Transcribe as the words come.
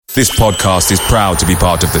This podcast is proud to be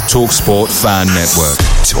part of the TalkSport Fan Network.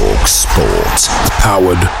 TalkSport.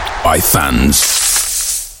 Powered by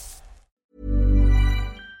fans.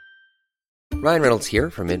 Ryan Reynolds here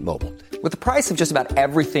from Mint Mobile. With the price of just about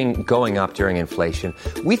everything going up during inflation,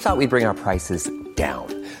 we thought we'd bring our prices down.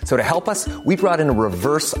 So to help us, we brought in a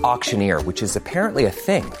reverse auctioneer, which is apparently a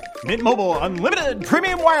thing. Mint Mobile Unlimited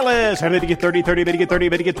Premium Wireless. How to get 30, 30, bit to get 30,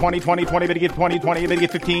 bit to get 20, 20, 20, bit to get 20, 20, bit to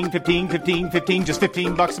get 15, 15, 15, 15, just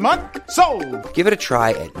 $15 a month? Sold! Give it a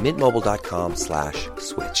try at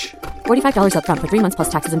mintmobile.com/switch. $45 up front for 3 months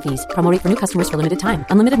plus taxes and fees. Promo rate for new customers for limited time.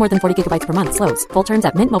 Unlimited more than 40 gigabytes per month. Slows full terms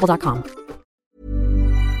at mintmobile.com.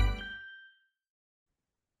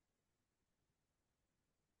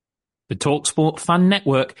 The TalkSport Fan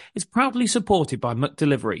Network is proudly supported by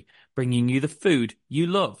McDelivery, bringing you the food you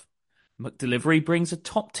love. McDelivery brings a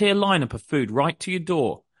top-tier lineup of food right to your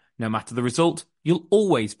door. No matter the result, you'll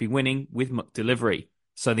always be winning with McDelivery.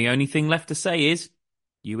 So the only thing left to say is,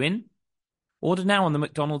 you in? Order now on the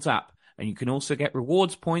McDonald's app, and you can also get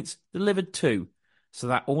rewards points delivered too. So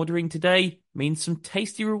that ordering today means some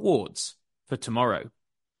tasty rewards for tomorrow.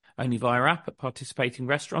 Only via app at participating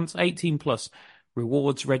restaurants, 18 plus.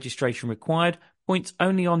 Rewards registration required. Points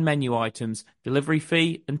only on menu items. Delivery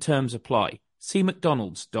fee and terms apply. See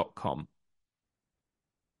mcdonalds.com.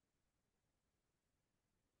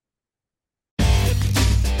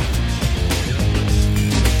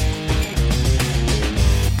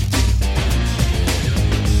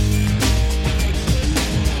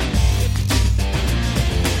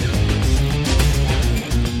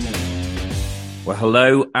 Well,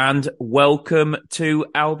 hello and welcome to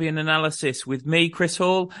Albion Analysis with me, Chris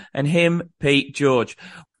Hall, and him, Pete George.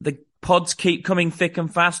 The pods keep coming thick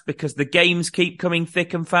and fast because the games keep coming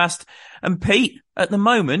thick and fast. And Pete, at the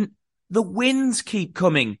moment, the wins keep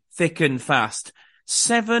coming thick and fast.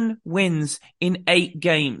 7 wins in 8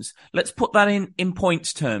 games. Let's put that in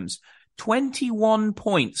points terms. 21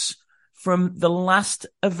 points from the last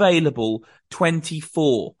available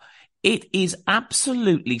 24. It is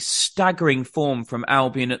absolutely staggering form from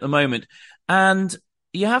Albion at the moment. And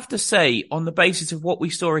you have to say, on the basis of what we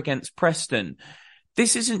saw against Preston,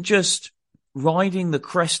 this isn't just riding the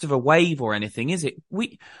crest of a wave or anything, is it?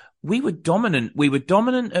 We were dominant. We were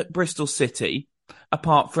dominant at Bristol City,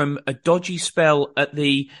 apart from a dodgy spell at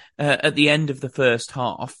the end of the first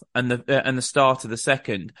half and the start of the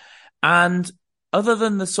second. And other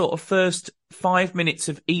than the sort of first 5 minutes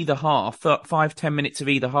of either half, 5-10 minutes of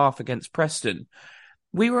either half against Preston,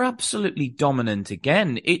 we were absolutely dominant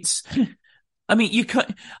again. I mean,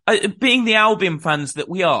 being the Albion fans that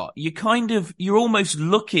we are, you're almost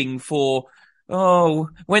looking for,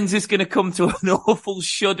 when's this going to come to an awful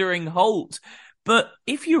shuddering halt? But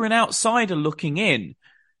if you're an outsider looking in,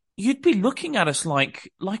 you'd be looking at us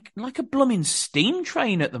like a blooming steam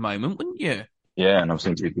train at the moment, wouldn't you? Yeah, and I was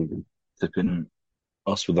thinking people tipping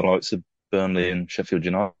us with the likes of Burnley and Sheffield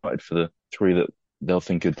United for the 3 that they'll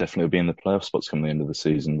think could definitely be in the playoff spots come the end of the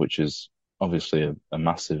season, which is obviously a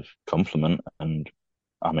massive compliment. And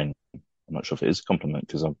I mean, I'm not sure if it is a compliment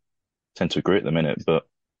because I tend to agree at the minute, but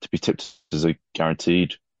to be tipped as a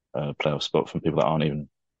guaranteed playoff spot from people that aren't even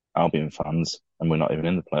Albion fans, and we're not even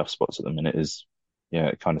in the playoff spots at the minute, it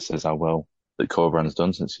kind of says how well that Corberan's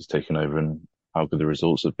done since he's taken over and how good the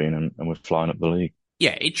results have been, and we're flying up the league.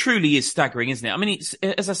 Yeah, it truly is staggering, isn't it? I mean, it's,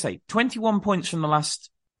 as I say, 21 points from the last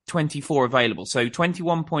 24 available. So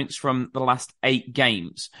 21 points from the last 8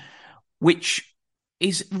 games, which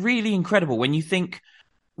is really incredible when you think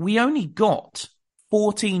we only got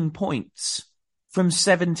 14 points from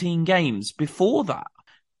 17 games before that.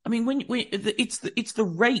 I mean, it's the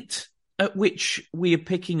rate at which we are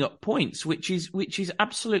picking up points, which is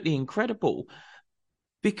absolutely incredible,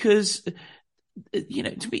 because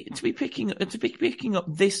to be picking up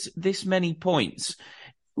this many points,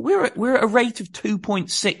 we're at a rate of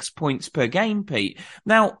 2.6 points per game, Pete.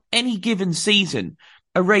 Now, any given season,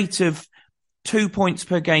 a rate of 2 points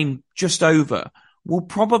per game, just over, will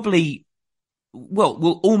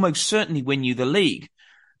almost certainly win you the league.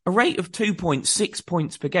 A rate of 2.6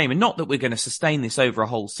 points per game, and not that we're going to sustain this over a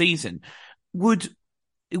whole season, would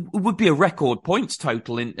be a record points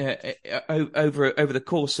total in over the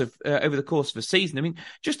course of a season. I mean,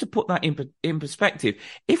 just to put that in perspective,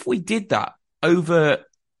 if we did that over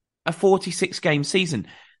a 46 game season,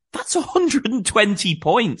 that's 120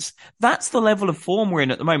 points. That's the level of form we're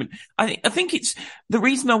in at the moment. I think it's the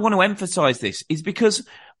reason I want to emphasize this is because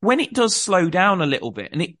when it does slow down a little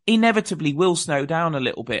bit, and it inevitably will slow down a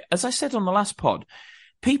little bit, as I said on the last pod,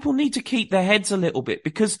 people need to keep their heads a little bit,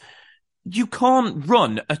 because you can't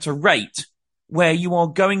run at a rate where you are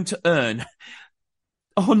going to earn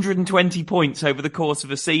 120 points over the course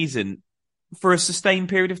of a season for a sustained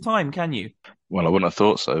period of time, can you? Well, I wouldn't have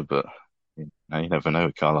thought so, but you never know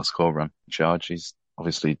with Carlos Corberan in charge. He's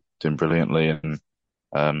obviously doing brilliantly, and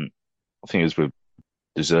I think as we're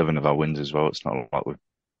deserving of our wins as well. It's not like we've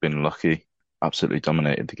been lucky. Absolutely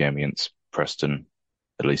dominated the game against Preston,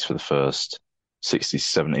 at least for the first 60,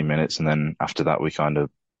 70 minutes. And then after that, we kind of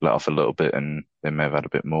let off a little bit and they may have had a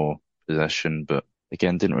bit more possession, but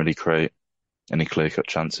again, didn't really create any clear-cut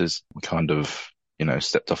chances. We kind of,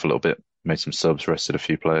 stepped off a little bit, made some subs, rested a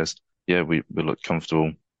few players. Yeah, we looked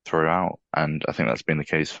comfortable throughout. And I think that's been the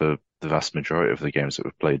case for the vast majority of the games that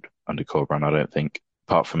we've played under Corberan. I don't think,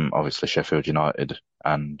 apart from obviously Sheffield United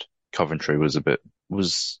and Coventry it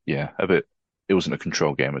wasn't a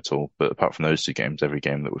control game at all. But apart from those two games, every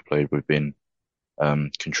game that we've played, we've been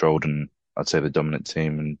controlled, and I'd say the dominant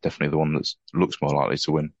team, and definitely the one that looks more likely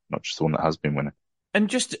to win, not just the one that has been winning. And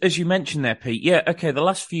just as you mentioned there, Pete,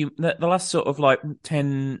 the last sort of like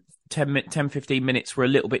 10, 15 minutes were a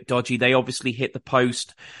little bit dodgy. They obviously hit the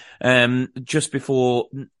post just before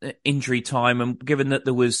injury time. And given that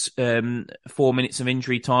there was 4 minutes of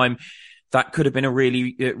injury time, that could have been a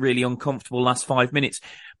really, really uncomfortable last 5 minutes.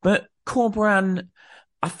 But Corberan,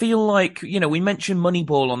 I feel like, we mentioned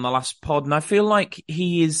Moneyball on the last pod, and I feel like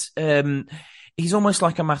he is, he's almost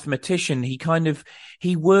like a mathematician.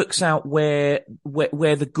 He works out where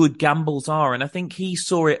the good gambles are. And I think he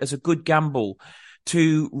saw it as a good gamble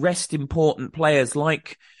to rest important players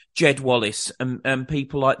like Jed Wallace and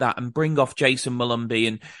people like that, and bring off Jason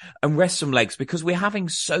Molumby and rest some legs, because we're having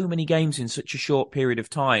so many games in such a short period of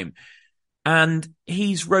time. And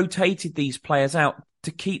he's rotated these players out to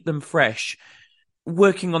keep them fresh,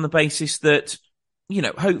 working on the basis that,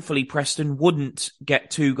 hopefully Preston wouldn't get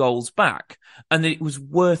 2 goals back, and that it was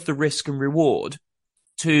worth the risk and reward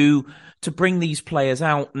to bring these players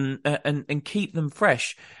out and keep them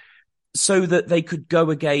fresh so that they could go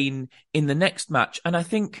again in the next match. And I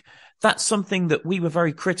think that's something that we were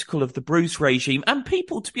very critical of the Bruce regime, and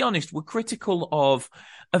people, to be honest, were critical of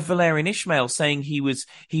Valérien Ismaël, saying he was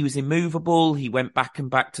immovable. He went back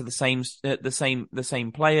to the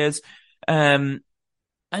same players.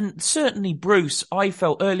 And certainly Bruce, I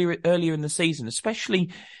felt earlier in the season,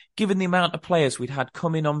 especially given the amount of players we'd had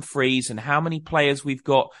come in on frees and how many players we've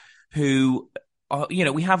got who are,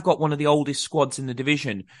 we have got one of the oldest squads in the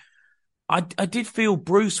division. I did feel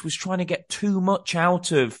Bruce was trying to get too much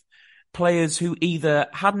out of players who either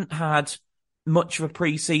hadn't had much of a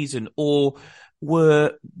pre-season or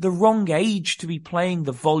were the wrong age to be playing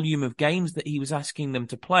the volume of games that he was asking them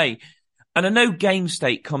to play. And I know game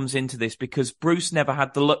state comes into this because Bruce never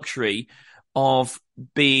had the luxury of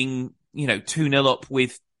being, 2-0 up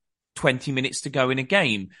with 20 minutes to go in a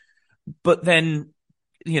game. But then,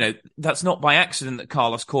 that's not by accident that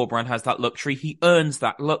Carlos Corberan has that luxury. He earns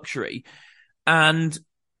that luxury, and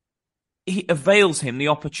he avails him the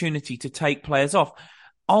opportunity to take players off.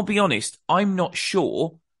 I'll be honest, I'm not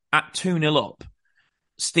sure at 2-0 up,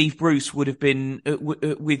 Steve Bruce would have been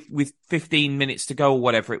with 15 minutes to go or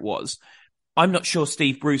whatever it was. I'm not sure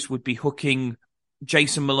Steve Bruce would be hooking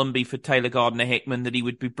Jason Molumby for Taylor Gardner-Hickman, that he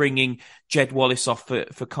would be bringing Jed Wallace off for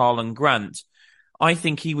Karlan Grant. I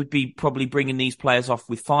think he would be probably bringing these players off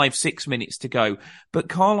with 5-6 minutes to go. But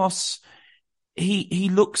Carlos, he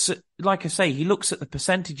looks at, like I say, he looks at the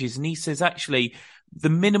percentages and he says, actually, the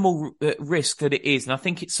minimal risk that it is, and I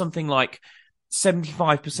think it's something like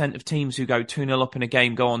 75% of teams who go 2-0 up in a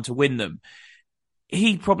game go on to win them.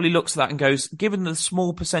 He probably looks at that and goes, given the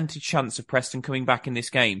small percentage chance of Preston coming back in this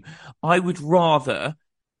game, I would rather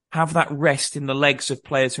have that rest in the legs of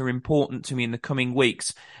players who are important to me in the coming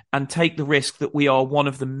weeks and take the risk that we are one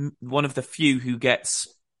of the few who gets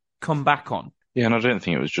come back on. Yeah, and I don't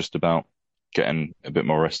think it was just about getting a bit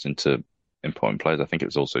more rest into important players. I think it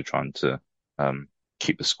was also trying to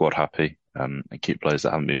keep the squad happy and keep players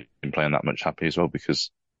that haven't been playing that much happy as well,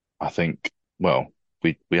 because I think,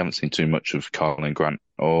 we haven't seen too much of Karlan Grant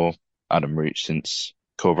or Adam Reach since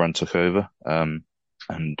Corberan took over. And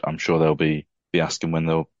I'm sure they'll be asking when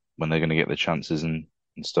they're going to get the chances and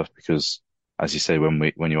stuff, because as you say,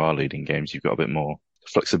 when you are leading games, you've got a bit more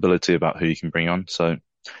flexibility about who you can bring on. So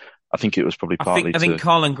I think it was probably partly I think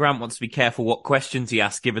Karlan Grant wants to be careful what questions he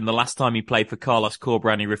asks, given the last time he played for Carlos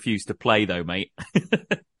Corberan, he refused to play though, mate.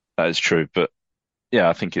 That is true. But yeah,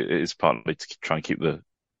 I think it is partly to try and keep the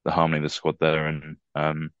harmony of the squad there. And,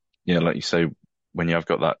 like you say, when you have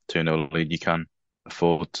got that 2-0 lead, you can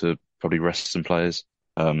afford to probably rest some players,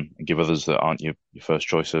 and give others that aren't your first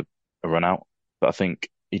choice a run out. But I think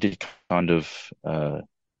he did kind of,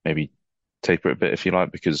 maybe taper it a bit, if you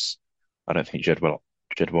like, because I don't think Jed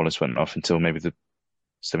Wallace went off until maybe the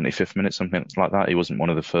 75th minute, something like that. He wasn't one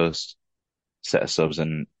of the first set of subs,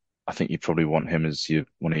 and I think you probably want him as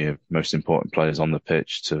one of your most important players on the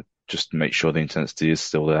pitch to just make sure the intensity is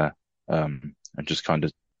still there, and just kind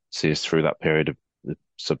of see us through that period of the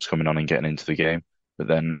subs coming on and getting into the game. But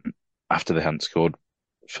then after they hadn't scored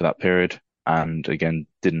for that period, and again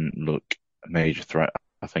didn't look a major threat,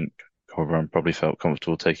 I think Corberan probably felt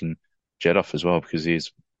comfortable taking Jed off as well, because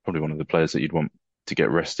he's probably one of the players that you'd want to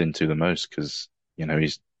get rest into the most, because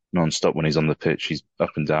he's non-stop when he's on the pitch. He's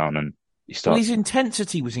up and down, and well, his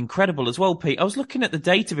intensity was incredible as well, Pete. I was looking at the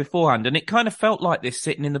data beforehand, and it kind of felt like this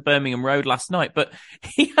sitting in the Birmingham Road last night, but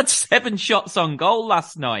he had 7 shots on goal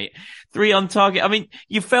last night, 3 on target. I mean,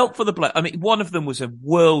 you felt for the bloke. I mean, one of them was a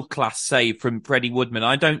world-class save from Freddie Woodman.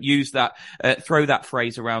 I don't use that, throw that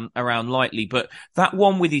phrase around lightly, but that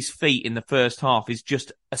one with his feet in the first half is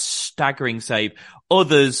just a staggering save.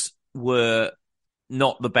 Others were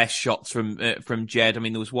not the best shots from Jed. I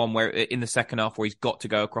mean, there was one where in the second half where he's got to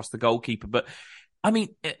go across the goalkeeper. But I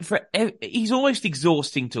mean, he's almost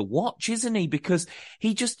exhausting to watch, isn't he? Because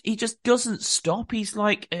he just doesn't stop. He's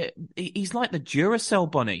like the Duracell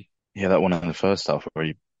bunny. Yeah, that one in the first half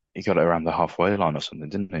where he got it around the halfway line or something,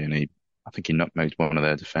 didn't he? And I think he nutmegged one of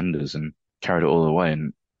their defenders and carried it all the way.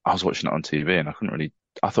 And I was watching it on TV, and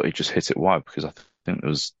I thought he just hit it wide, because I think there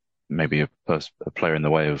was maybe a player in the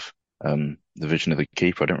way of the vision of the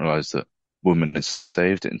keeper. I didn't realise that Woodman had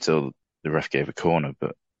saved it until the ref gave a corner.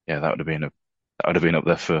 But yeah, that would have been up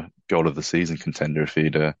there for goal of the season contender if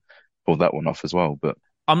he'd pulled that one off as well. But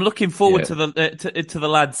I'm looking forward to the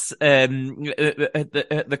lads at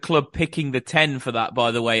the club picking the 10 for that.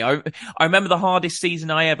 By the way, I remember the hardest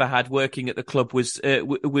season I ever had working at the club was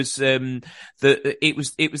the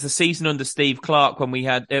season under Steve Clarke when we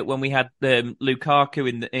had Lukaku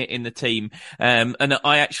in the team. And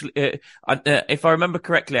I actually, if I remember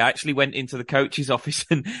correctly, I actually went into the coach's office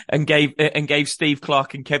and gave Steve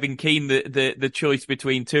Clarke and Kevin Keane the choice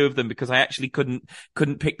between two of them, because I actually couldn't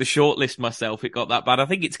pick the shortlist myself. It got that bad. I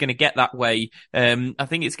think it's going to get that way. I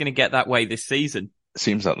think it's going to get that way this season.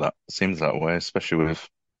 Seems that way, especially with,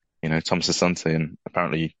 Tom Sasante, and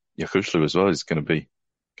apparently Yakushlu as well is going to be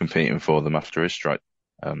competing for them after his strike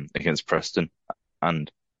against Preston.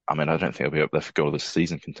 And I mean, I don't think he'll be up there for goal of the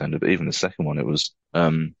season contender, but even the second one, it was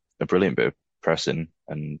a brilliant bit of pressing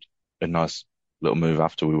and a nice little move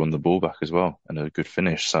after we won the ball back as well, and a good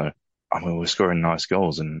finish. So, I mean, we're scoring nice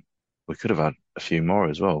goals, and we could have had a few more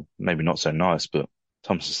as well. Maybe not so nice, but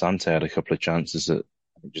Tom Sasante had a couple of chances that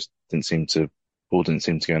just didn't seem to go in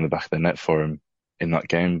the back of the net for him in that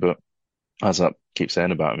game. But as I keep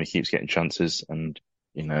saying about him, he keeps getting chances, and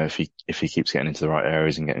if he keeps getting into the right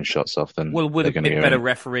areas and getting shots off, then with a bit better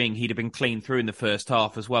refereeing, he'd have been clean through in the first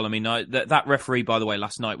half as well. I mean, that referee, by the way,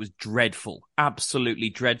 last night was dreadful, absolutely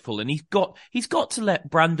dreadful, and he's got to let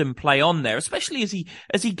Brandon play on there, especially as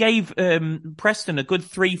he gave Preston a good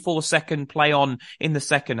 3-4 second play on in the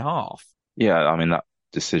second half. Yeah, I mean, that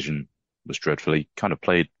decision was dreadful. He kind of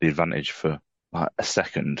played the advantage for like a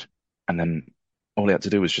second, and then all he had to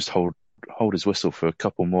do was just hold his whistle for a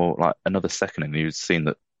couple more, like another second, and he was seen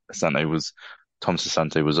that Tom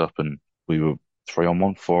Sasante was up, and we were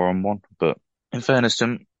 3-on-1, 4-on-1. But in fairness to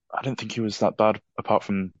him, I don't think he was that bad apart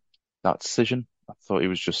from that decision. I thought he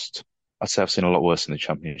was I'd say I've seen a lot worse in the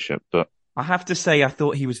Championship, but I have to say, I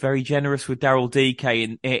thought he was very generous with Daryl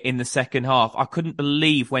DK in the second half. I couldn't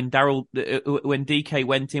believe when DK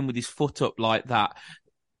went in with his foot up like that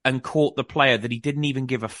and caught the player that he didn't even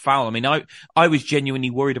give a foul. I mean, I was genuinely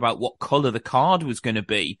worried about what colour the card was going to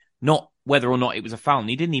be, not whether or not it was a foul. And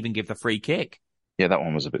he didn't even give the free kick. Yeah, that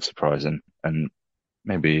one was a bit surprising, and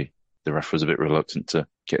maybe the ref was a bit reluctant to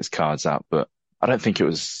get his cards out. But I don't think it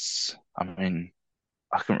was. I mean,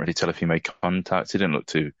 I couldn't really tell if he made contact. He didn't look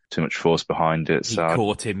too much force behind it. So he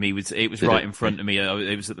caught him. It was right in front of me.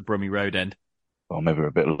 It was at the Brummie Road end. Well, maybe we're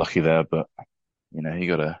a bit lucky there, but you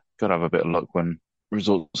gotta have a bit of luck when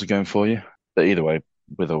results are going for you. But either way,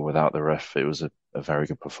 with or without the ref, it was a very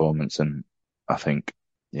good performance, and I think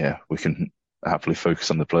we can happily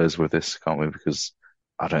focus on the players with this, can't we? Because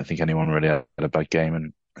I don't think anyone really had a bad game,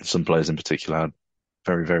 and some players in particular had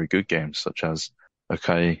very, very good games, such as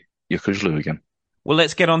Yakushlu again. Well,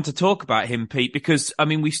 let's get on to talk about him, Pete, because I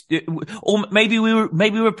mean, maybe we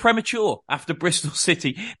were premature after Bristol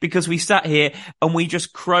City, because we sat here and we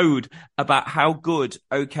just crowed about how good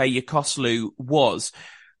Yakushlu was.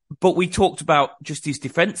 But we talked about just his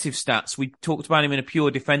defensive stats. We talked about him in a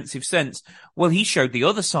pure defensive sense. Well, he showed the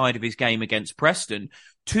other side of his game against Preston.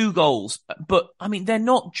 2 goals. But I mean, they're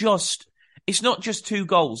not just, it's not just 2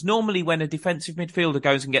 goals. Normally when a defensive midfielder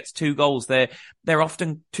goes and gets 2 goals, they're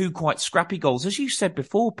often 2 quite scrappy goals. As you said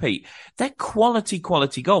before, Pete, they're quality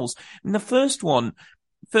goals. And the first one,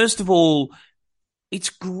 first of all, it's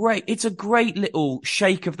great. It's a great little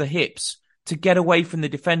shake of the hips to get away from the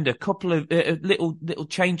defender. Couple of little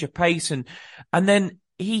change of pace, and then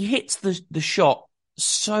he hits the shot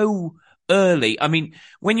so early. I mean,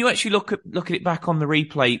 when you actually look at it back on the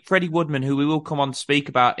replay, Freddie Woodman, who we will come on to speak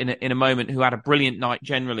about in a moment, who had a brilliant night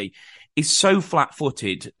generally, is so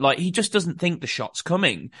flat-footed. Like, he just doesn't think the shot's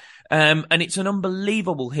coming. And it's an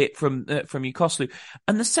unbelievable hit from Yokoslu.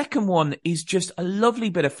 And the second one is just a lovely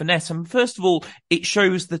bit of finesse. And first of all, it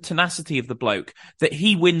shows the tenacity of the bloke, that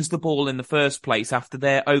he wins the ball in the first place after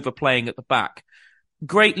they're overplaying at the back.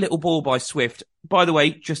 Great little ball by Swift. By the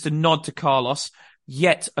way, just a nod to Carlos.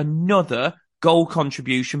 Yet another goal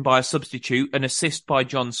contribution by a substitute, an assist by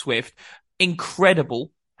John Swift.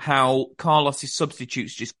 Incredible how Carlos's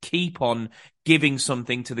substitutes just keep on giving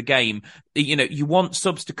something to the game. You know, you want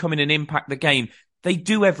subs to come in and impact the game. They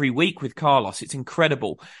do every week with Carlos. It's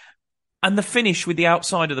incredible. And the finish with the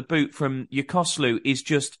outside of the boot from Yokoslu is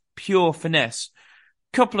just pure finesse.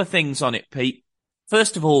 Couple of things on it, Pete.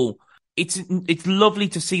 First of all, it's lovely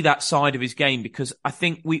to see that side of his game, because I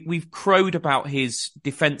think we've crowed about his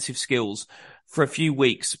defensive skills for a few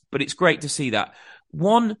weeks, but it's great to see that.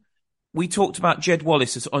 One, we talked about Jed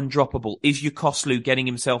Wallace as undroppable. Is Yokoslu getting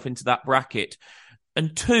himself into that bracket?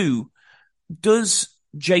 And 2, does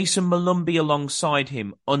Jason Malumbi alongside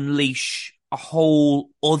him unleash a whole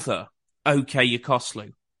other OK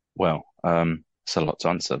Yokoslu? Well, it's a lot to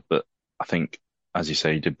answer, but I think, as you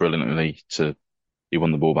say, he did brilliantly. He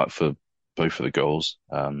won the ball back for both of the goals,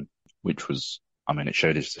 which was, I mean, it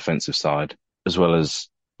showed his defensive side as well as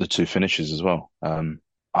the 2 finishes as well.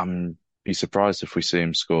 I'm be surprised if we see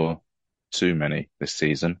him score too many this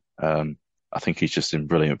season. I think he's just in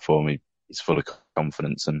brilliant form. He's full of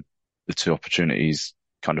confidence, and the 2 opportunities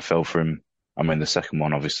kind of fell for him. I mean, the second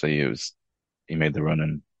one, obviously, he made the run,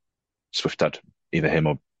 and Swift had either him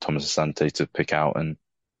or Thomas Asante to pick out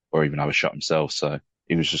or even have a shot himself. So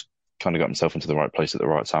he was just kind of got himself into the right place at the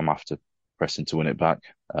right time after pressing to win it back.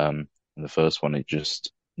 And the first one,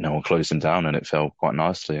 no one closed him down, and it fell quite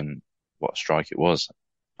nicely, and what a strike it was.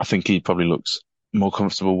 I think he probably looks more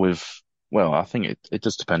comfortable with, well, I think it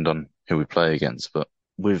does depend on who we play against, but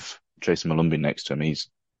with Jason Malumbi next to him, he's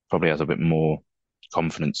probably has a bit more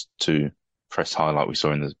confidence to press high like we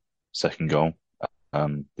saw in the second goal,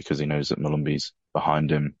 because he knows that Malumbi's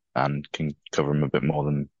behind him and can cover him a bit more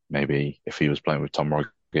than maybe if he was playing with Tom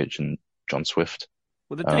Rogic and John Swift.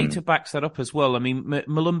 Well, the data backs that up as well. I mean,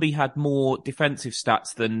 Malumbi had more defensive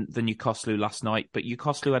stats than Yokoslu last night, but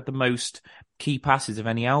Yokoslu had the most key passes of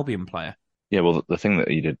any Albion player. Yeah, well, the thing that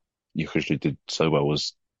Yokoslu did so well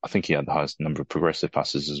was, I think he had the highest number of progressive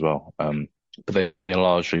passes as well. But they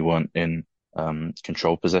largely weren't in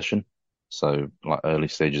control possession. So, like early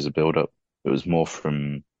stages of build-up, it was more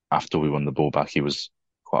from after we won the ball back. He was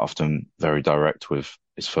quite often very direct with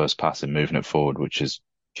his first pass and moving it forward, which is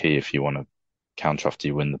key if you want to counter after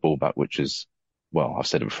you win the ball back, which is, well, I've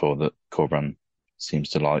said it before, that Corberan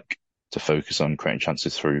seems to like to focus on creating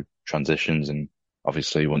chances through transitions. And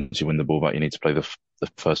obviously, once you win the ball back, you need to play the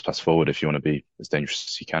first pass forward if you want to be as dangerous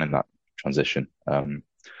as you can in that transition,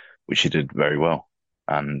 which he did very well.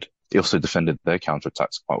 And he also defended their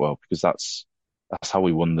counter-attacks quite well, because that's how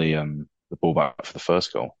we won the ball back for the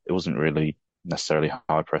first goal. It wasn't really necessarily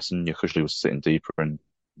high pressing. Yokoslu was sitting deeper in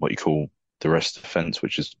what you call the rest defence,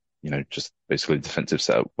 which is, just basically defensive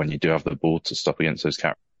setup when you do have the ball to stop against those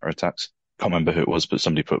counter attacks. Can't remember who it was, but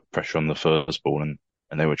somebody put pressure on the first ball and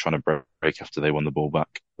they were trying to break after they won the ball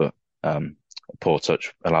back. But a poor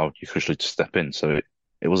touch allowed Yokoslu to step in. So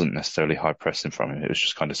it wasn't necessarily high pressing from him. It was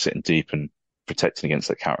just kind of sitting deep and protecting against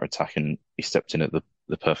that counter attack. And he stepped in at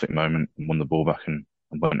the perfect moment and won the ball back and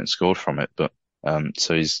went and scored from it. But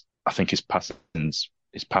so I think his passing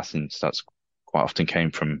stats quite often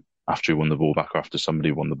came from after he won the ball back or after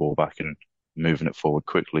somebody won the ball back and moving it forward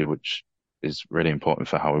quickly, which is really important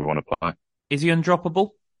for how we want to play. Is he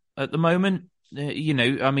undroppable at the moment?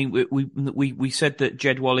 I mean, we said that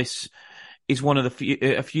Jed Wallace is one of the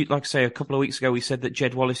few, like I say, a couple of weeks ago, we said that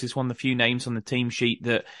Jed Wallace is one of the few names on the team sheet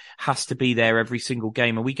that has to be there every single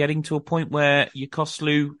game. Are we getting to a point where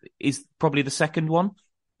Yokoslu is probably the second one?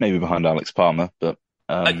 Maybe behind Alex Palmer, but...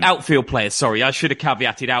 outfield players, sorry. I should have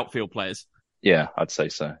caveated outfield players. Yeah, I'd say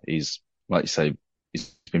so. He's, like you say,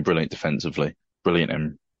 he's been brilliant defensively, brilliant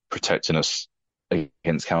in protecting us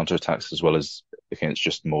against counter-attacks as well as against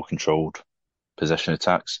just more controlled possession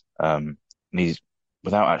attacks. And he's,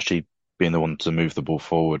 without actually being the one to move the ball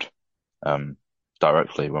forward,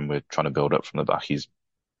 directly when we're trying to build up from the back. He's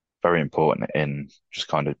very important in just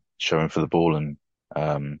kind of showing for the ball and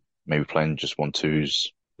maybe playing just 1-2s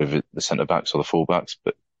with the centre backs or the full backs.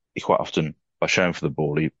 But he quite often, by showing for the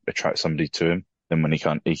ball, he attracts somebody to him. Then when he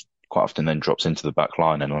can't, he quite often then drops into the back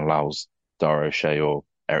line and allows Dara O'Shea or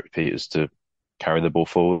Eric Peters to carry the ball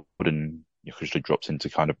forward, and usually drops in to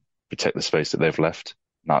kind of protect the space that they've left.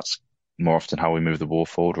 And that's more often how we move the ball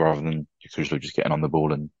forward rather than usually just getting on the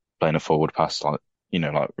ball and playing a forward pass like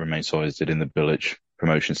Romain Sawyers did in the Bilic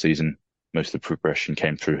promotion season. Most of the progression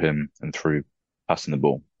came through him and through passing the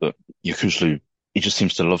ball. But usually he just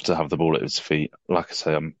seems to love to have the ball at his feet. Like I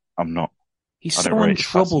say, I'm not. He's so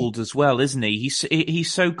untroubled as well, isn't he?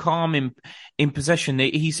 He's so calm in possession.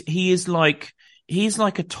 He is like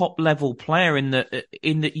a top level player in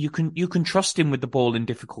that you can trust him with the ball in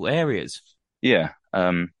difficult areas. Yeah,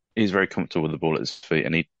 he's very comfortable with the ball at his feet,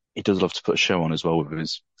 and he does love to put a show on as well with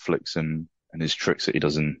his flicks and his tricks that he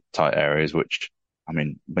does in tight areas. Which, I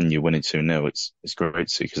mean, when you're winning 2-0, it's great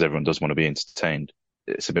to see because everyone does want to be entertained.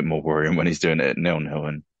 It's a bit more worrying when he's doing it at 0-0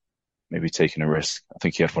 and maybe taking a risk. I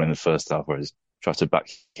think he had one in the first half where he's tried to back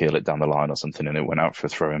heel it down the line or something and it went out for a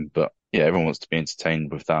throw-in. But yeah, everyone wants to be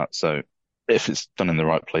entertained with that. So if it's done in the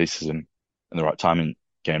right places and in the right time in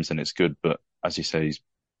games, then it's good. But as you say, he's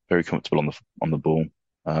very comfortable on the ball.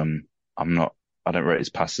 I don't rate his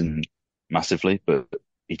passing massively, but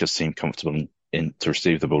he does seem comfortable to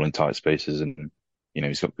receive the ball in tight spaces, and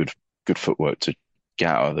he's got good footwork to get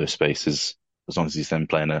out of those spaces. As long as he's then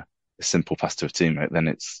playing a simple pass to a teammate, then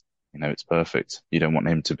it's perfect. You don't want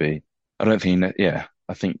him to be. I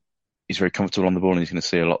think he's very comfortable on the ball and he's going to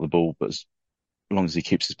see a lot of the ball, but as long as he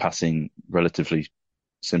keeps his passing relatively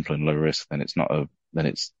simple and low risk, then it's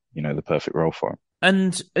the perfect role for him.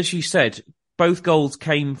 And as you said, both goals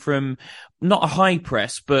came from not a high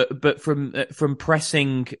press, but from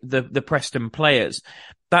pressing the Preston players.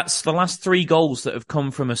 That's the last 3 goals that have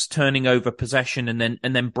come from us turning over possession and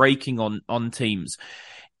then breaking on teams.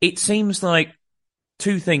 It seems like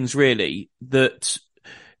 2 things really. That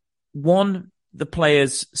one, the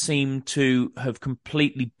players seem to have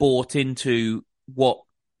completely bought into what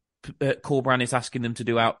Corberán is asking them to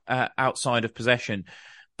do outside of possession.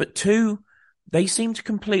 But 2, they seem to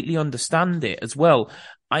completely understand it as well.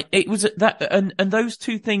 It was that, and those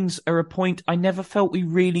 2 things are a point I never felt we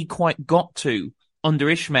really quite got to under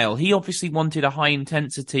Ismaël. He obviously wanted a high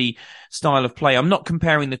intensity style of play. I'm not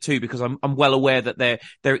comparing the 2 because I'm well aware that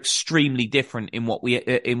they're extremely different in what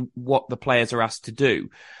the players are asked to do.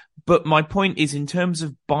 But my point is, in terms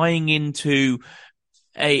of buying into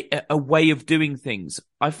a way of doing things,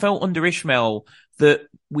 I felt under Ismaël that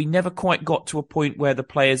we never quite got to a point where the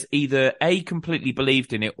players either A, completely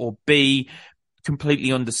believed in it, or B,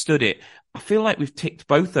 completely understood it. I feel like we've ticked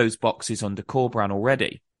both those boxes under Corberán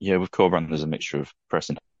already. Yeah, with Corberán, there's a mixture of press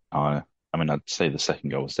and high. I mean, I'd say the second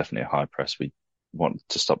goal was definitely a high press. We wanted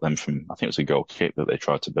to stop them from, I think it was a goal kick that they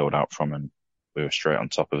tried to build out from, and we were straight on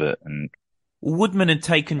top of it. And Woodman had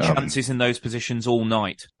taken chances in those positions all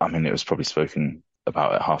night. I mean, it was probably spoken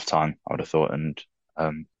about at half time, I would have thought, and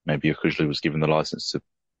maybe Okujlu was given the license to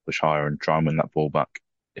push higher and try and win that ball back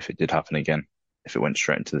if it did happen again, if it went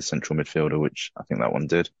straight into the central midfielder, which I think that one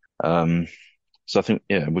did. So I think,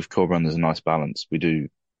 with Corberán, there's a nice balance. We do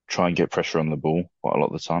try and get pressure on the ball quite a lot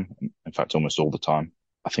of the time. In fact, almost all the time.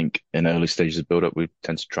 I think in early stages of build-up, we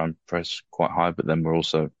tend to try and press quite high, but then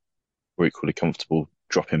we're equally comfortable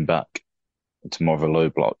dropping back into more of a low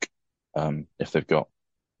block if they've got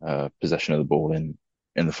possession of the ball in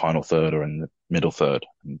the final third or in the middle third,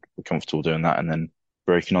 and we're comfortable doing that, and then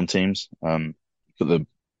breaking on teams. But the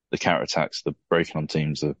counter-attacks, the breaking on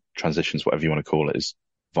teams, the transitions, whatever you want to call it, is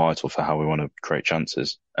vital for how we want to create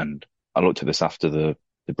chances. And I looked at this after the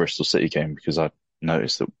Bristol City game because I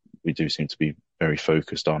noticed that we do seem to be very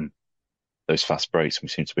focused on those fast breaks. We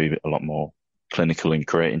seem to be a lot more clinical in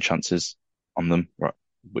creating chances on them, right,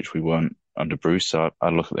 which we weren't under Bruce. So I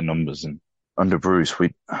look at the numbers, and under Bruce,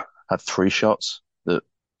 we had 3 shots that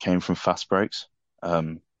came from fast breaks.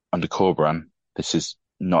 Under Corberán, this is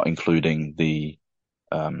not including the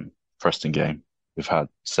Preston game. We've had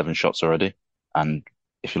 7 shots already. And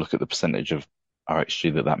if you look at the percentage of our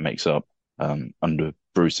XG that makes up, under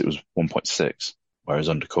Bruce, it was 1.6, whereas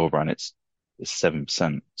under Corberán, it's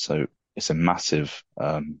 7%. So it's a massive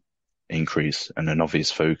increase and an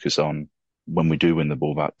obvious focus on when we do win the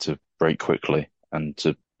ball back to break quickly and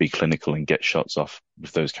to be clinical and get shots off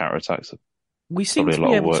with those counter-attacks. We seem to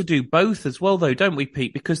be able to do both as well, though, don't we,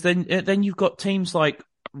 Pete? Because then you've got teams like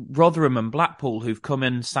Rotherham and Blackpool who've come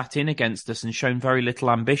and sat in against us and shown very little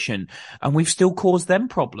ambition, and we've still caused them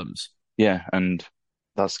problems. Yeah, and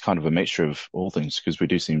that's kind of a mixture of all things, because we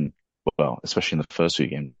do seem, well, especially in the first few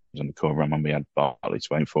games on the core run when we had Bartley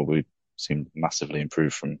to aim for, we seemed massively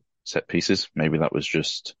improved from set pieces. Maybe that was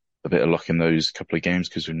just a bit of luck in those couple of games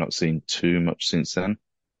because we've not seen too much since then.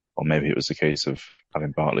 Or maybe it was the case of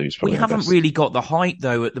having Bartley, who's probably We haven't really got the height,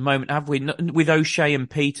 though, at the moment, have we? With O'Shea and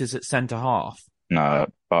Peters at centre-half. No,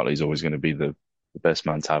 Bartley's always going to be the best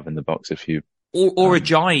man to have in the box if you... Or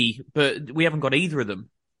Ajayi, but we haven't got either of them.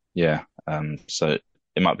 Yeah, so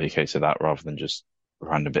it might be a case of that rather than just a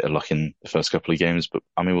random bit of luck in the first couple of games. But,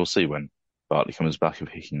 I mean, we'll see when Bartley comes back, if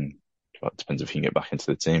he can... Well, it depends if he can get back into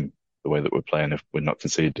the team the way that we're playing, if we're not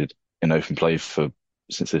conceded in open play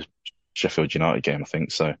since the Sheffield United game, I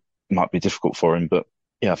think. So it might be difficult for him. But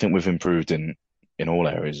yeah, I think we've improved in all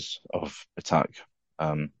areas of attack.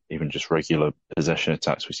 Even just regular possession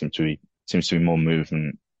attacks, we seems to be more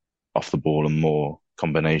movement off the ball and more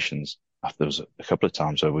combinations. There was a couple of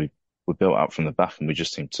times where we built out from the back and we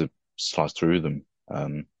just seemed to slide through them. I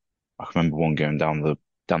can remember one going down the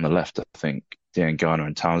left. I think Dean Garner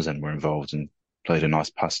and Townsend were involved and played a nice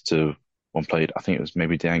pass to one played. I think it was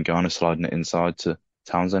maybe Dean Garner sliding it inside to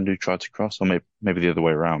Townsend who tried to cross, or maybe the other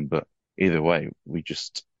way around. But either way,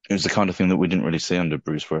 it was the kind of thing that we didn't really see under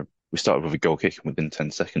Bruce, where we started with a goal kick and within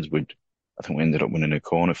 10 seconds, I think we ended up winning a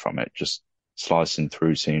corner from it, just slicing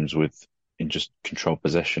through teams in just controlled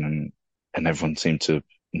possession, and everyone seemed to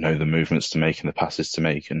know the movements to make and the passes to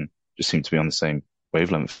make and just seemed to be on the same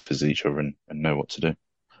wavelength as each other and know what to do.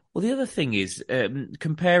 Well, the other thing is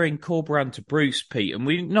comparing Corberán to Bruce, Pete, and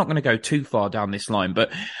we're not going to go too far down this line,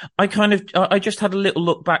 but I just had a little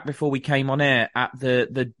look back before we came on air at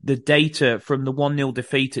the data from the 1-0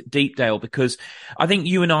 defeat at Deepdale, because I think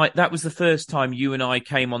that was the first time you and I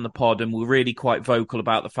came on the pod and were really quite vocal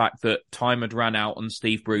about the fact that time had ran out on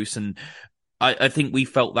Steve Bruce, and I think we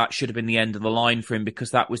felt that should have been the end of the line for him,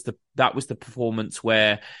 because that was the performance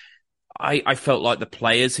where I felt like the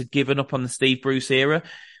players had given up on the Steve Bruce era.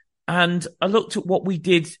 And I looked at what we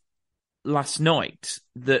did last night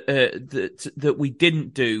that we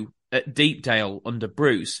didn't do at Deepdale under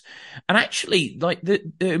Bruce, and actually, like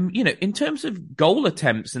in terms of goal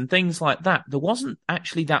attempts and things like that, there wasn't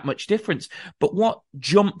actually that much difference. But what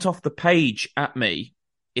jumped off the page at me,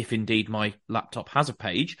 if indeed my laptop has a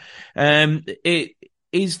page, it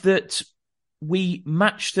is that we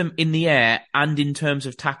matched them in the air and in terms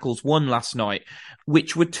of tackles won last night,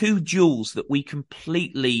 which were two duels that we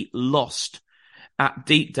completely lost at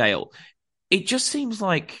Deepdale. It just seems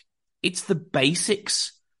like it's the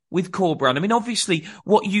basics with Corberán. I mean, obviously,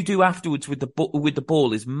 what you do afterwards with the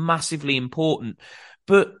ball is massively important,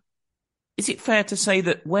 but is it fair to say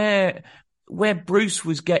that where Bruce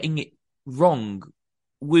was getting it wrong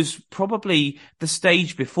was probably the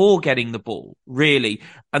stage before getting the ball, really,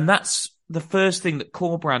 and that's the first thing that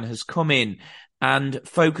Corberán has come in and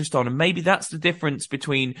focused on. And maybe that's the difference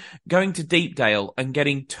between going to Deepdale and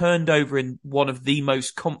getting turned over in one of the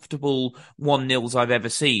most comfortable 1-0s I've ever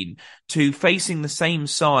seen, to facing the same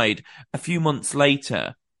side a few months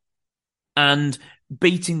later and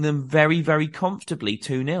beating them very, very comfortably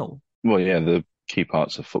 2-0. Well, yeah, the key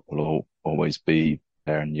parts of football will always be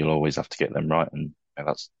there and you'll always have to get them right. And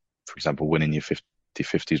that's, for example, winning your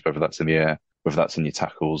 50-50s, whether that's in the air, whether that's in your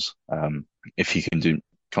tackles. If you can do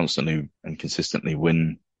constantly and consistently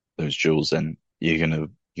win those duels, then you're gonna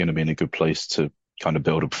be in a good place to kind of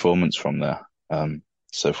build a performance from there.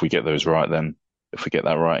 So if we get those right, then if we get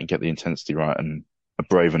that right and get the intensity right and are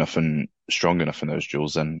brave enough and strong enough in those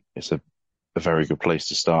duels, then it's a very good place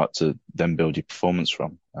to start to then build your performance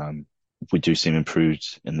from. We do seem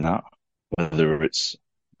improved in that. Whether it's,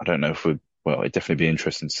 I don't know if it'd definitely be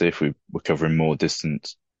interesting to see if we're covering more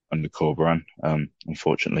distance under Corberán.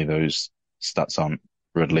 Unfortunately, those stats aren't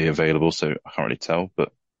readily available, so I can't really tell.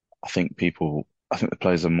 But I think the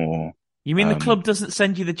players are more. You mean the club doesn't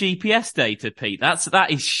send you the GPS data, Pete? That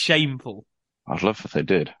is shameful. I'd love if they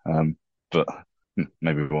did, but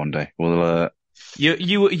maybe one day. Well,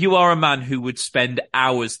 you are a man who would spend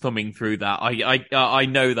hours thumbing through that. I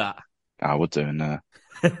know that. I would do, and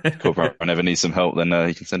Corberán ever needs some help, then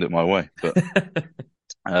he can send it my way. But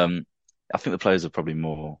I think the players are probably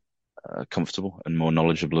more comfortable and more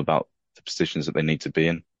knowledgeable about the positions that they need to be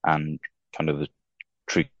in and kind of the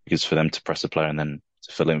triggers for them to press a player and then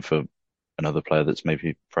to fill in for another player that's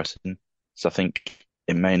maybe pressing. So I think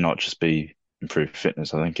it may not just be improved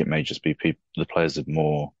fitness. I think it may just be the players are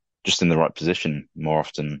more just in the right position more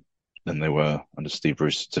often than they were under Steve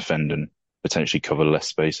Bruce to defend and potentially cover less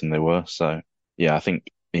space than they were. So yeah, I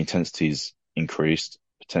think the intensity's increased.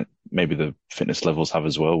 Maybe the fitness levels have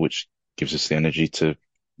as well, which gives us the energy to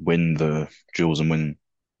win the duels and win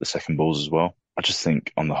the second balls as well. I just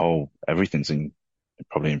think on the whole, everything's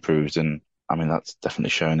probably improved. And I mean, that's definitely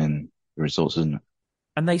shown in results, isn't it?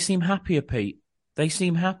 And they seem happier, Pete. They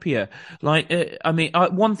seem happier. Like,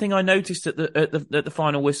 one thing I noticed at the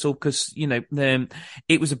final whistle, because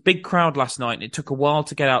it was a big crowd last night, and it took a while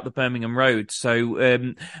to get out the Birmingham Road.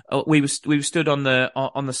 So we were stood on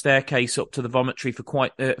the staircase up to the vomitory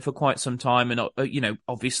for quite some time, and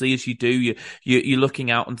obviously as you do, you're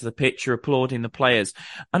looking out onto the pitch, you're applauding the players.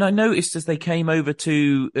 And I noticed as they came over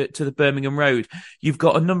to the Birmingham Road, you've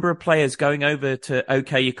got a number of players going over to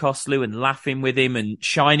OK Yokoslu and laughing with him and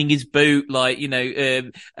shining his boot, like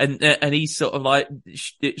and he's sort of like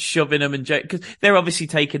shoving them and because they're obviously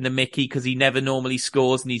taking the mickey because he never normally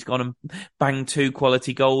scores and he's gone and banged 2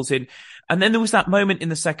 quality goals in. And then there was that moment in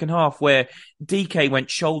the second half where DK went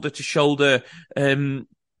shoulder to shoulder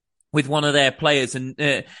with one of their players and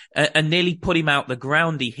nearly put him out the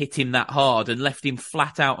ground. He hit him that hard and left him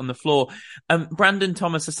flat out on the floor. Brandon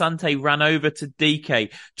Thomas Asante ran over to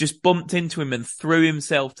DK, just bumped into him and threw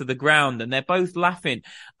himself to the ground, and they're both laughing.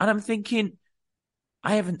 And I'm thinking,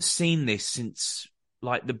 I haven't seen this since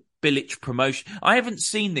like the Bilic promotion. I haven't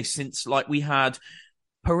seen this since like we had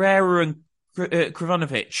Pereira and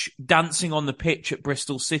Krivanovic dancing on the pitch at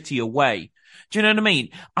Bristol City away. Do you know what I mean?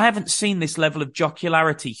 I haven't seen this level of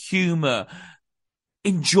jocularity, humour,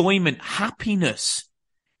 enjoyment, happiness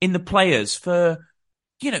in the players for,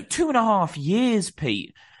 2.5 years,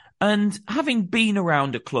 Pete. And having been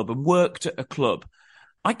around a club and worked at a club,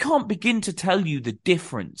 I can't begin to tell you the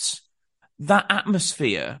difference that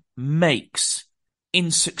atmosphere makes in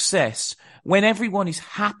success when everyone is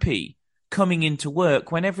happy coming into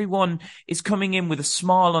work, when everyone is coming in with a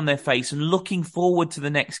smile on their face and looking forward to the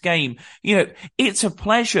next game. It's a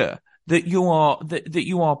pleasure that you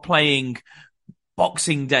are playing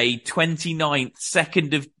Boxing Day, 29th,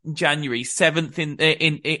 2nd of January, 7th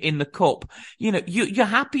in the cup. You're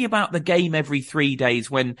happy about the game every 3 days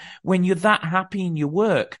when you're that happy in your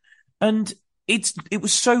work. And it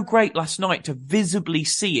was so great last night to visibly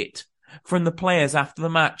see it from the players after the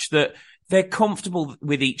match that they're comfortable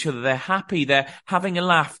with each other. They're happy. They're having a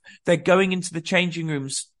laugh. They're going into the changing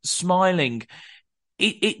rooms smiling.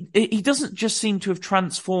 He doesn't just seem to have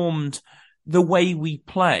transformed the way we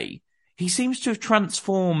play. He seems to have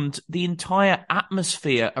transformed the entire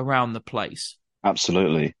atmosphere around the place.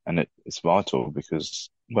 Absolutely. And it's vital because,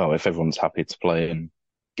 well, if everyone's happy to play and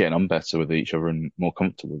getting on better with each other and more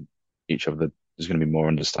comfortable with each other, there's going to be more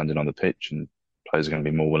understanding on the pitch and players are going to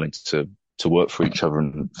be more willing to work for each other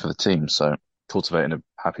and for the team. So cultivating a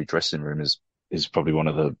happy dressing room is probably one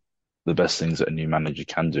of the best things that a new manager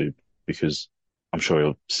can do, because I'm sure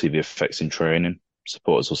he'll see the effects in training.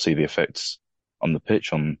 Supporters will see the effects on the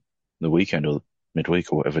pitch on the weekend or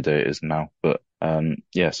midweek or whatever day it is now. But so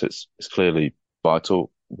it's clearly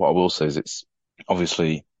vital. What I will say is it's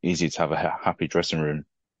obviously easy to have a happy dressing room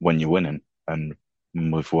when you're winning, and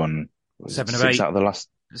we've won 7 of 8 out of the last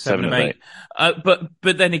 7 of 8.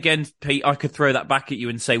 But then again, Pete, I could throw that back at you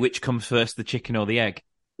and say, which comes first, the chicken or the egg?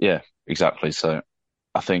 Yeah, exactly. So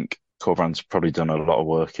I think Corberan's probably done a lot of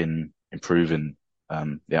work in improving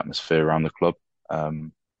the atmosphere around the club,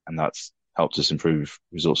 and that's helped us improve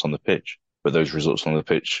results on the pitch. But those results on the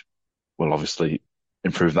pitch will obviously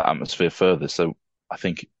improve that atmosphere further. So I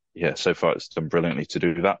think, so far it's done brilliantly to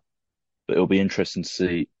do that. But it'll be interesting to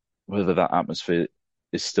see whether that atmosphere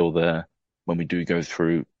is still there when we do go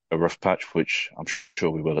through a rough patch, which I'm sure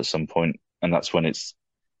we will at some point. And that's when it's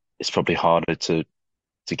probably harder to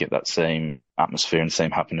get that same atmosphere and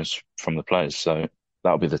same happiness from the players. So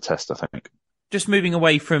that'll be the test, I think. Just moving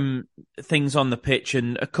away from things on the pitch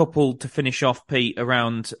and a couple to finish off, Pete,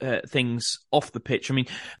 around things off the pitch. I mean,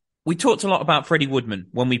 we talked a lot about Freddie Woodman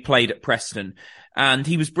when we played at Preston, and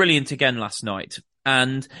he was brilliant again last night.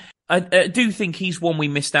 And I do think he's one we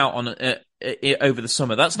missed out on over the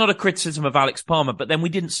summer. That's not a criticism of Alex Palmer, but then we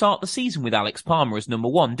didn't start the season with Alex Palmer as number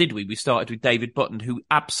one, did we? We started with David Button, who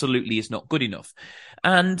absolutely is not good enough.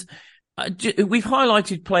 And we've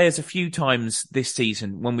highlighted players a few times this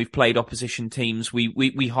season when we've played opposition teams. We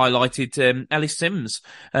highlighted Ellis Sims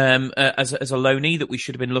as a loanee that we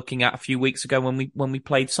should have been looking at a few weeks ago when we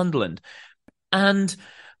played Sunderland. And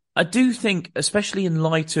I do think, especially in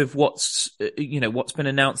light of what's been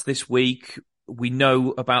announced this week, we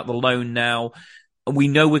know about the loan now, and we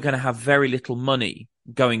know we're going to have very little money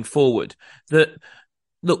going forward. That,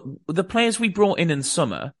 look, the players we brought in the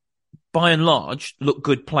summer, by and large, look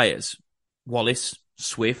good players. Wallace,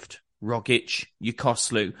 Swift, Rogic,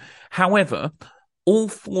 Yokoslu. However, all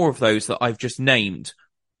 4 of those that I've just named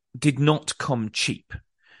did not come cheap.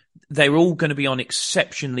 They're all going to be on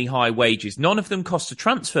exceptionally high wages. None of them cost a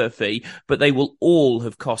transfer fee, but they will all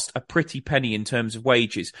have cost a pretty penny in terms of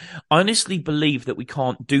wages. I honestly believe that we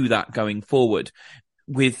can't do that going forward.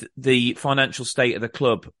 with the financial state of the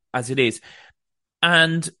club as it is.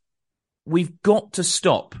 And we've got to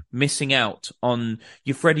stop missing out on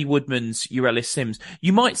your Freddie Woodmans, your Ellis Sims.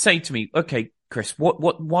 You might say to me, okay, Chris,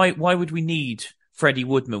 why would we need Freddie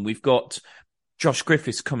Woodman? We've got Josh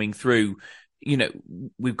Griffiths coming through.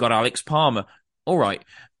 We've got Alex Palmer. All right.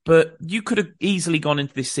 But you could have easily gone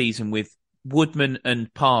into this season with Woodman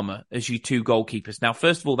and Palmer as your two goalkeepers. Now,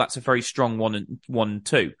 first of all, that's a very strong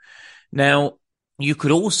 1-1-2. Now, you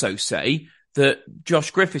could also say that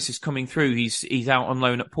Josh Griffiths is coming through. He's out on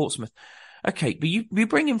loan at Portsmouth. Okay, but you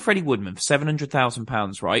bring in Freddie Woodman for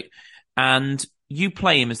 £700,000, right? And you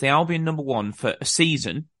play him as the Albion number one for a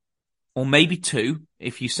season, or maybe two,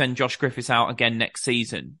 if you send Josh Griffiths out again next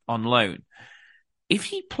season on loan. If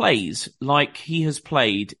he plays like he has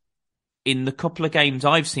played in the couple of games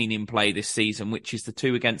I've seen him play this season, which is the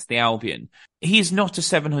two against the Albion, he is not a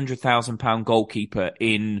 £700,000 goalkeeper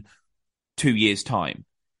in 2 years' time.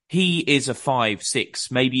 He is a 5,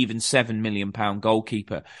 6, maybe even £7 million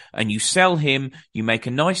goalkeeper. And you sell him, you make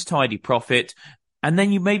a nice tidy profit, and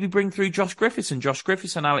then you maybe bring through Josh Griffiths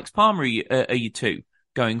and Alex Palmer are you two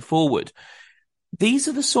going forward. These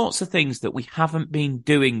are the sorts of things that we haven't been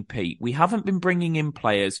doing, Pete. We haven't been bringing in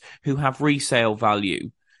players who have resale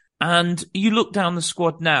value. And you look down the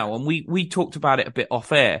squad now, and we talked about it a bit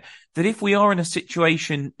off air, that if we are in a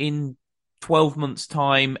situation in 12 months'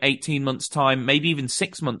 time, 18 months' time, maybe even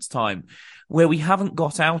 6 months' time, where we haven't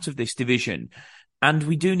got out of this division and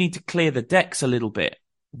we do need to clear the decks a little bit,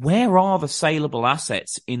 where are the saleable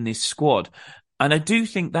assets in this squad? And I do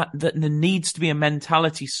think that there needs to be a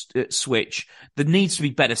mentality switch. There needs to be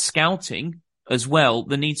better scouting as well.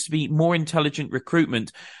 There needs to be more intelligent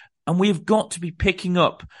recruitment. And we've got to be picking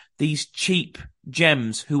up these cheap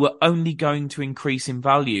gems who are only going to increase in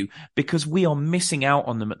value, because we are missing out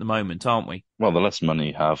on them at the moment, aren't we? Well, the less money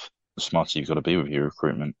you have, the smarter you've got to be with your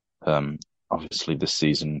recruitment. Obviously, this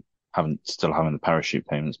season, still having the parachute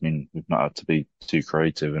payments mean we've not had to be too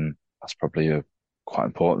creative, and that's probably quite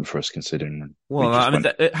important for us, considering. Well,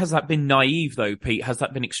 has that been naive though, Pete? Has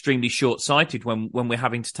that been extremely short-sighted when we're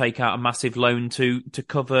having to take out a massive loan to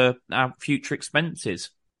cover our future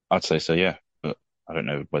expenses? I'd say so, yeah. But I don't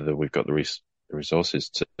know whether we've got the resources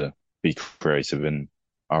to be creative in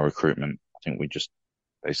our recruitment. I think we just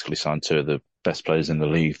basically signed two of the best players in the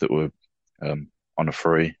league that were on a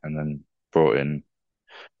free, and then brought in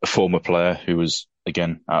a former player who was,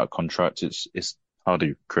 again, out of contract. It's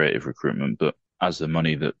hardly creative recruitment, but as the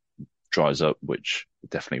money that dries up, which it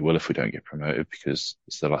definitely will if we don't get promoted, because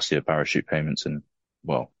it's the last year parachute payments, and,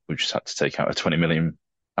 well, we just had to take out a £20 million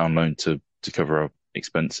loan to cover our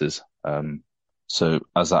expenses. So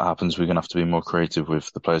as that happens, we're going to have to be more creative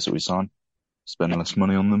with the players that we sign, spend less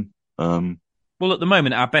money on them. Well, at the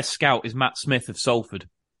moment, our best scout is Matt Smith of Salford.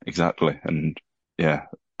 Exactly. And yeah,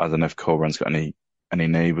 I don't know if Colbrand's got any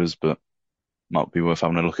neighbours, but might be worth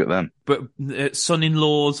having a look at them. But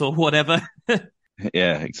son-in-laws or whatever.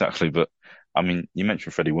 Yeah, exactly. But I mean, you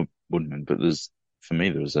mentioned Freddie Woodman, but for me,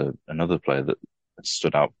 there was another player that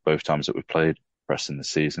stood out both times that we played Preston this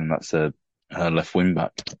season. That's a left wing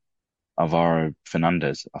back, Alvaro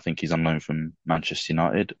Fernandez. I think he's on loan from Manchester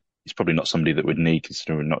United. He's probably not somebody that we'd need,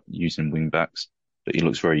 considering we're not using wing backs, but he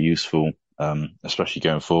looks very useful, especially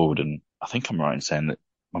going forward. And I think I'm right in saying that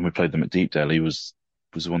when we played them at Deepdale, he was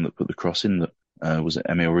the one that put the cross in that, was it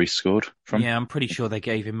Emile Reece scored from? Yeah, I'm pretty sure they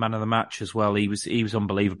gave him man of the match as well. He was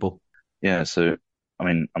unbelievable. Yeah, so, I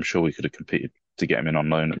mean, I'm sure we could have competed to get him in on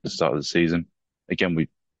loan at the start of the season. Again, we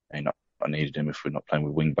may not needed him if we're not playing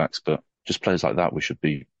with wing backs, but just players like that, we should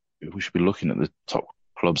be looking at the top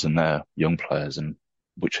clubs and their young players, and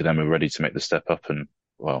which of them are ready to make the step up, and,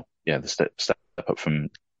 well, yeah, the step up from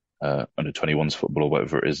under 21s football or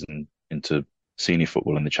whatever it is, and into senior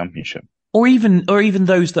football in the Championship. Or even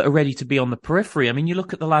those that are ready to be on the periphery. I mean, you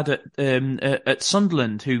look at the lad at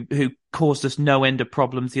Sunderland who caused us no end of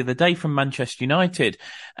problems the other day from Manchester United,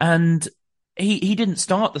 and he didn't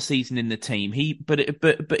start the season in the team.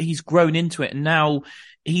 But he's grown into it, and now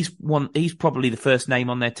he's probably the first name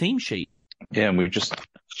on their team sheet. Yeah, and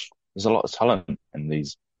there's a lot of talent in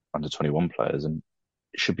these under 21 players, and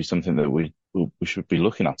it should be something that we should be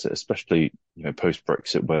looking at it, especially, you know, post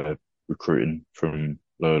Brexit, where recruiting from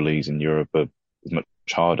lower leagues in Europe is much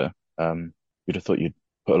harder. You'd have thought you'd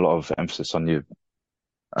put a lot of emphasis on your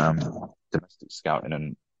domestic scouting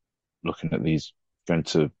and looking at these, going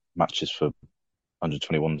to matches for under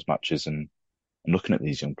 21s matches and looking at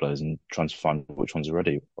these young players and trying to find which ones are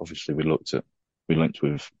ready. Obviously, we linked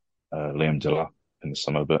with Liam Delap in the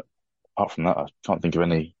summer, but apart from that, I can't think of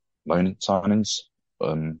any loan signings,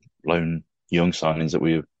 loan young signings that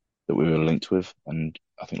we were linked with. And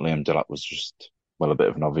I think Liam Delap was just a bit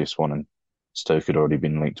of an obvious one, and Stoke had already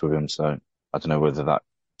been linked with him. So I don't know whether that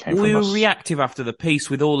came we from were us. reactive after the piece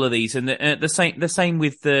with all of these, and the same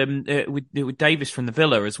with Davis from the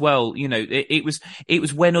Villa as well. You know, it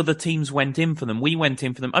was when other teams went in for them, we went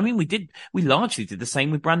in for them. I mean, we largely did the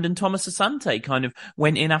same with Brandon Thomas Asante, kind of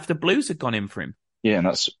went in after Blues had gone in for him. Yeah, and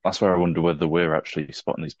that's where I wonder whether we're actually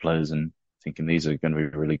spotting these players and thinking these are going to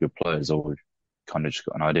be really good players, or we've kind of just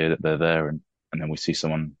got an idea that they're there, and then we see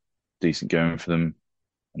someone decent going for them,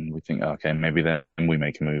 and we think, okay, maybe then we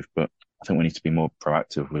make a move. But I think we need to be more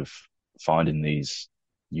proactive with finding these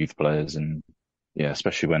youth players, and yeah,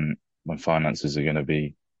 especially when finances are going to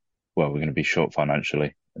be, we're going to be short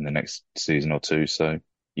financially in the next season or two. So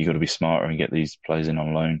you got to be smarter and get these players in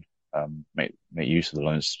on loan, make use of the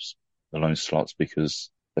loan slots, because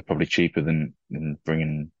they're probably cheaper than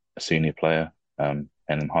bringing a senior player, and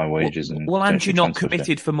them high wages. And you're not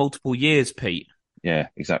committed for multiple years, Pete. Yeah,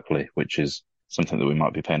 exactly. Which is something that we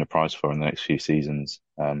might be paying a price for in the next few seasons.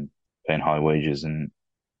 Paying high wages and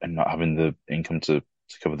not having the income to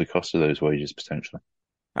cover the cost of those wages potentially.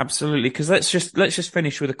 Absolutely, because let's just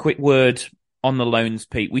finish with a quick word on the loans,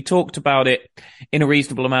 Pete. We talked about it in a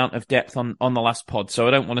reasonable amount of depth on the last pod, so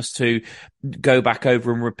I don't want us to go back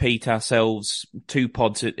over and repeat ourselves 2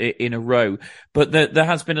 pods in a row. But there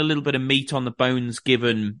has been a little bit of meat on the bones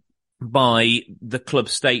given by the club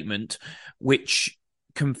statement, which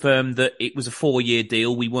confirmed that it was a 4-year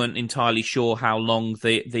deal. We weren't entirely sure how long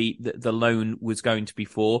the loan was going to be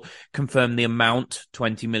for. Confirmed the amount,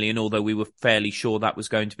 20 million, although we were fairly sure that was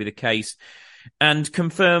going to be the case. And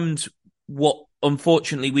confirmed what,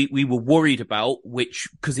 unfortunately, we were worried about, which,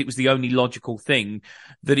 because it was the only logical thing,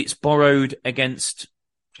 that it's borrowed against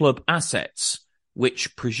club assets,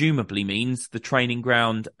 which presumably means the training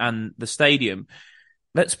ground and the stadium.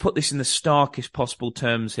 Let's put this in the starkest possible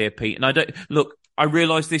terms here, Pete. And I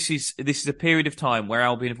realise this is a period of time where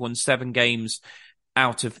Albion have won 7 games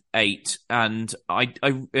out of 8, and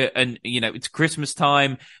and you know, it's Christmas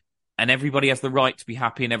time, and everybody has the right to be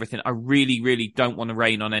happy and everything. I really, really don't want to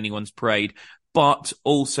rain on anyone's parade, but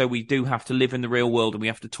also we do have to live in the real world, and we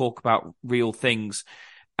have to talk about real things.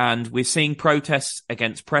 And we're seeing protests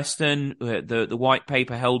against Preston, the white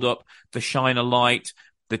paper held up to shine a light,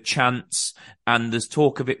 the chants, and there's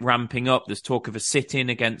talk of it ramping up. There's talk of a sit-in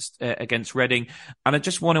against Reading. And I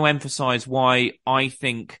just want to emphasise why I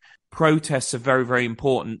think protests are very, very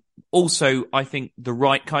important. Also, I think the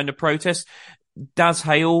right kind of protest. Daz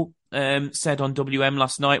Hale said on WM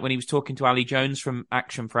last night when he was talking to Ali Jones from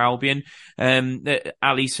Action for Albion,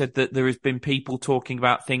 Ali said that there has been people talking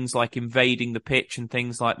about things like invading the pitch and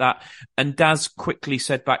things like that. And Daz quickly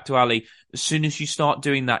said back to Ali, as soon as you start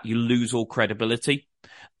doing that, you lose all credibility.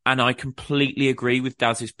 And I completely agree with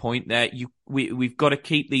Daz's point there. We've got to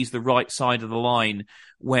keep these the right side of the line,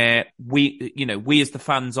 where we as the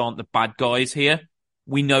fans aren't the bad guys here.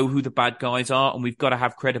 We know who the bad guys are, and we've got to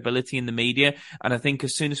have credibility in the media. And I think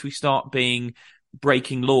as soon as we start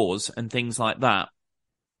breaking laws and things like that,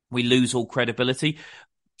 we lose all credibility.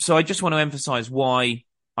 So I just want to emphasize why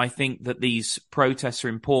I think that these protests are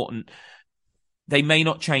important. They may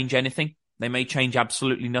not change anything. They may change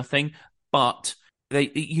absolutely nothing, but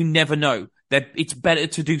you never know. It's better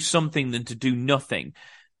to do something than to do nothing.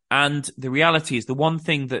 And the reality is, the one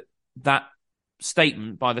thing that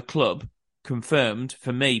statement by the club confirmed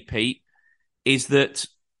for me, Pete, is that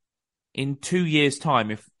in 2 years'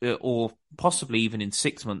 time, or possibly even in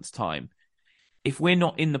 6 months' time, if we're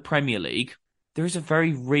not in the Premier League, there is a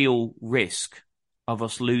very real risk of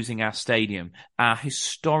us losing our stadium, our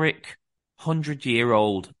historic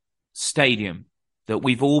 100-year-old stadium that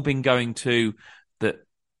we've all been going to,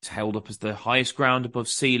 that's held up as the highest ground above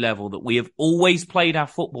sea level, that we have always played our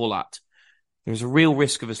football at. There's a real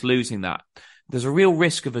risk of us losing that. There's a real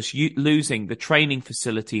risk of us losing the training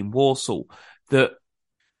facility in Walsall that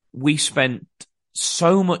we spent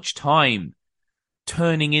so much time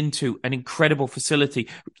turning into an incredible facility.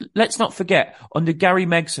 Let's not forget, under Gary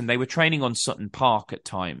Megson, they were training on Sutton Park at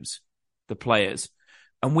times, the players.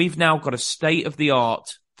 And we've now got a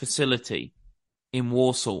state-of-the-art facility in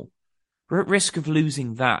Walsall. We're at risk of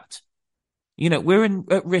losing that. You know, we're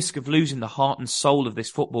at risk of losing the heart and soul of this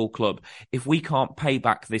football club if we can't pay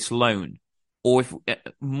back this loan, or if,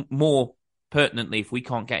 more pertinently, if we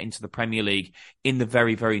can't get into the Premier League in the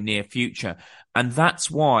very, very near future. And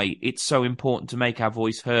that's why it's so important to make our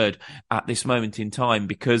voice heard at this moment in time,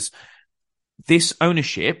 because this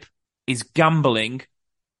ownership is gambling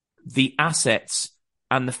the assets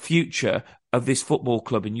and the future of this football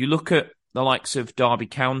club. And you look at the likes of Derby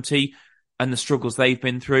County and the struggles they've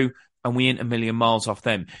been through, and we ain't a million miles off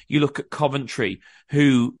them. You look at Coventry,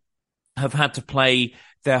 who have had to play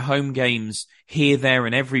their home games here, there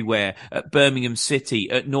and everywhere, at Birmingham City,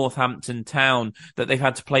 at Northampton Town, that they've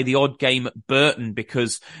had to play the odd game at Burton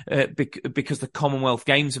because the Commonwealth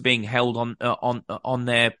Games are being held on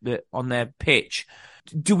their pitch.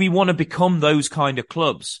 Do we want to become those kind of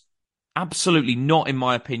clubs? Absolutely not, in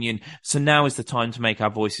my opinion. So now is the time to make our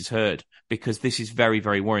voices heard, because this is very,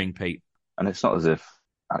 very worrying, Pete. And it's not as if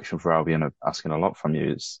Action for Albion are asking a lot from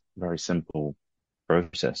you. It's a very simple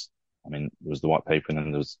process. I mean, there was the white paper, and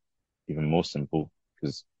then there was even more simple,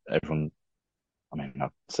 because everyone, I mean, I'd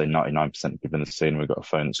say 99% of people in the stadium have got a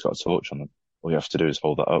phone that's got a torch on them. All you have to do is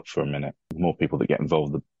hold that up for a minute. The more people that get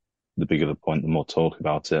involved, the bigger the point, the more talk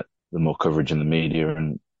about it, the more coverage in the media,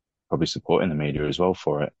 and probably supporting the media as well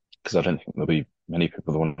for it. Because I don't think there'll be many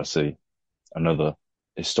people that want to see another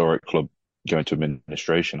historic club go into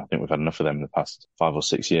administration. I think we've had enough of them in the past 5 or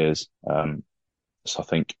 6 years. So I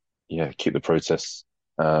think, keep the protests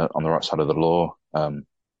on the right side of the law. The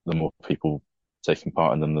more people taking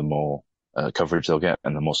part in them, the more coverage they'll get,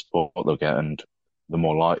 and the more support they'll get, and the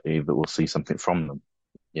more likely that we'll see something from them.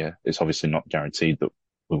 Yeah, it's obviously not guaranteed that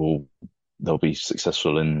they'll be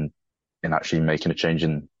successful in actually making a change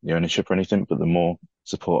in the ownership or anything, but the more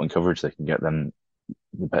support and coverage they can get, then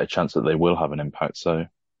the better chance that they will have an impact. So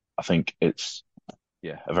I think it's,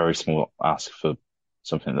 a very small ask for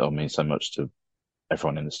something that'll mean so much to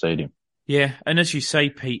everyone in the stadium. Yeah, and as you say,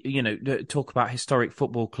 Pete, talk about historic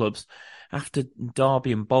football clubs. After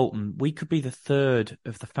Derby and Bolton, we could be the third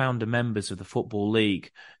of the founder members of the Football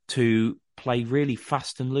League to play really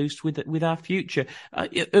fast and loose with our future.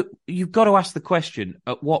 You've got to ask the question: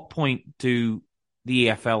 at what point do the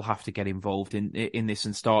EFL have to get involved in this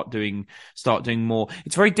and start doing more?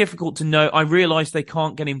 It's very difficult to know. I realise they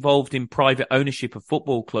can't get involved in private ownership of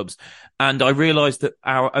football clubs, and I realise that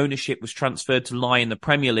our ownership was transferred to lie in the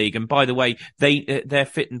Premier League. And by the way, their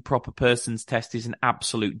fit and proper persons test is an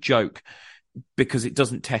absolute joke, because it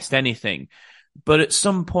doesn't test anything. But at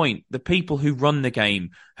some point, the people who run the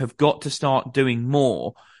game have got to start doing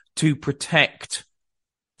more to protect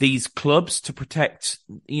these clubs, to protect,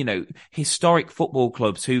 historic football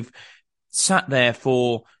clubs who've sat there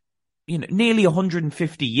for, nearly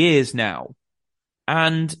 150 years now,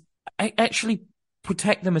 and actually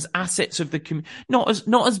protect them as assets of the community,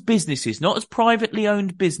 not as businesses, not as privately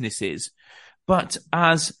owned businesses, but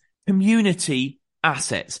as community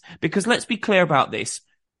assets. Because let's be clear about this.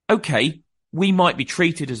 Okay, we might be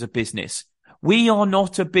treated as a business. We are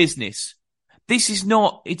not a business. It's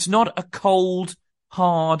not a cold,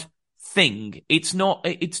 hard thing. It's not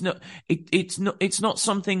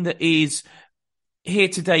something that is here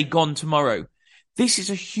today, gone tomorrow. This is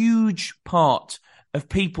a huge part of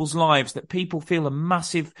people's lives, that people feel a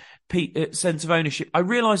massive sense of ownership. I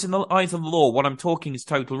realise in the eyes of the law, what I'm talking is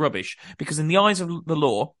total rubbish, because in the eyes of the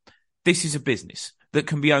law, this is a business that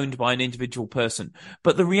can be owned by an individual person.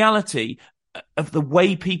 But the reality of the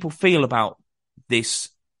way people feel about this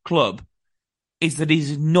club is that it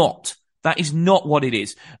is not. That is not what it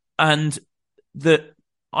is. And that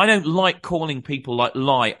I don't like calling people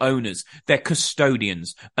like owners. They're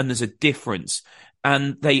custodians, and there's a difference.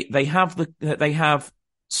 And they have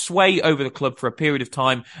sway over the club for a period of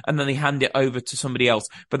time, and then they hand it over to somebody else.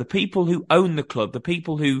 But the people who own the club, the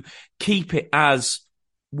people who keep it as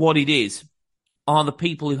what it is, are the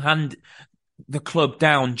people who hand the club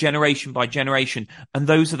down generation by generation. And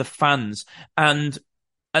those are the fans. And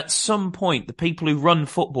at some point, the people who run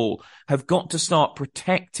football have got to start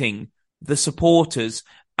protecting the supporters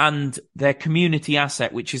and their community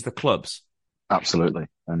asset, which is the clubs. Absolutely.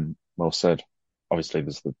 And well said. Obviously,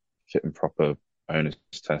 there's the fit and proper owners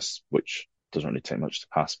test, which doesn't really take much to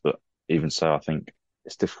pass. But even so, I think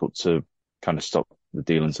it's difficult to kind of stop the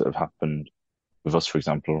dealings that have happened with us, for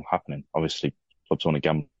example, happening. Obviously, clubs want to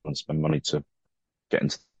gamble and spend money to get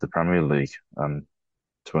into the Premier League, to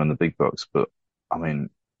earn the big bucks. But I mean,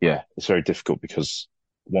 it's very difficult, because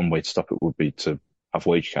one way to stop it would be to have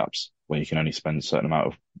wage caps where you can only spend a certain amount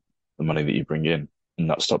of the money that you bring in. And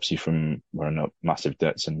that stops you from running up massive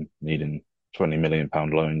debts and needing £20 million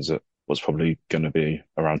loans at what's probably going to be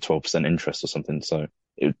around 12% interest or something. So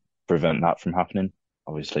it would prevent that from happening.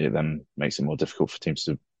 Obviously, it then makes it more difficult for teams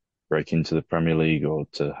to break into the Premier League or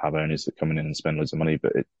to have owners that come in and spend loads of money,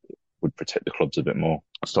 but it would protect the clubs a bit more,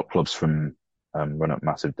 stop clubs from running up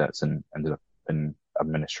massive debts and ended up in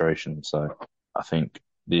administration. So I think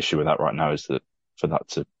the issue with that right now is that for that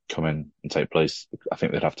to come in and take place, I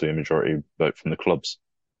think they'd have to be a majority vote from the clubs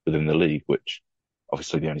within the league, which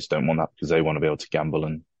obviously the owners don't want that, because they want to be able to gamble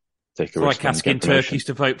and take a risk. It's like asking turkeys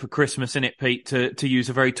to vote for Christmas, isn't it, Pete, to use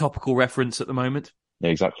a very topical reference at the moment?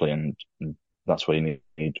 Yeah, exactly. And that's what you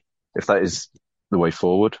need. If that is the way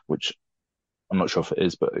forward, which I'm not sure if it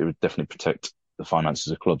is, but it would definitely protect the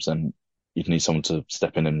finances of clubs, and you'd need someone to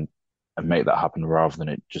step in and make that happen rather than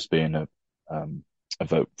it just being a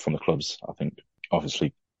vote from the clubs. I think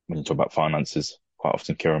obviously when you talk about finances, quite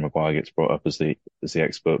often Kieran Maguire gets brought up as the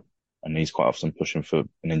expert, and he's quite often pushing for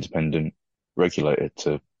an independent regulator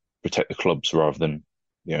to protect the clubs rather than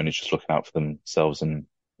the owners just looking out for themselves, and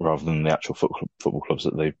rather than the actual football clubs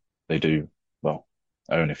that they do, well,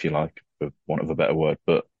 own, if you like, for want of a better word.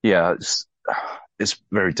 But yeah, it's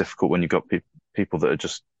very difficult when you've got people that are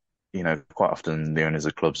just, quite often the owners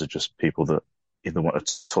of clubs are just people that either want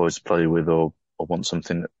a toy to play with or want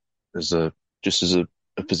something as a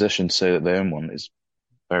possession to say that they own one. It's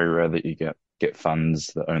very rare that you get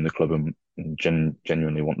fans that own the club and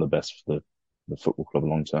genuinely want the best for the football club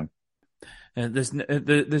long term. There's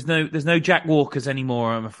no Jack Walkers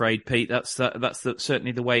anymore, I'm afraid, Pete. That's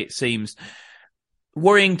certainly the way it seems.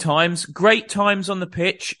 Worrying times, great times on the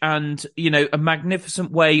pitch, and a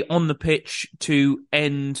magnificent way on the pitch to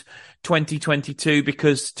end 2022.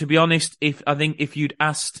 Because to be honest, if you'd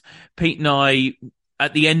asked Pete and I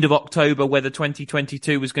at the end of October whether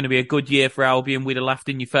 2022 was going to be a good year for Albion, we'd have laughed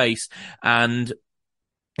in your face. And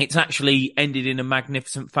it's actually ended in a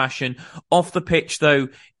magnificent fashion. Off the pitch, though,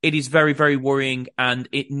 it is very, very worrying, and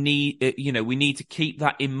we need to keep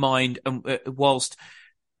that in mind. And whilst,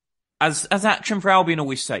 as Action for Albion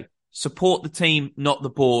always say, support the team, not the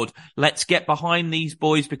board. Let's get behind these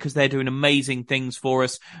boys because they're doing amazing things for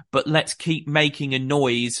us. But let's keep making a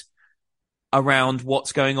noise around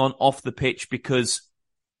what's going on off the pitch, because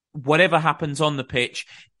whatever happens on the pitch,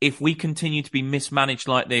 if we continue to be mismanaged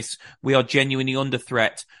like this, we are genuinely under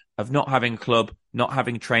threat of not having a club, not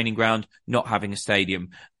having a training ground, not having a stadium.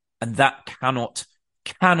 And that cannot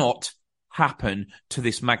happen to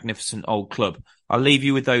this magnificent old club. I'll leave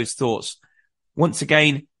you with those thoughts. Once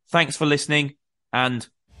again, thanks for listening, and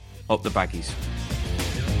up the baggies.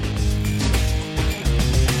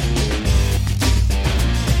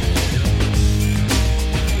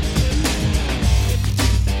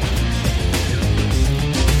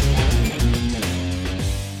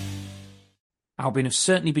 Albion have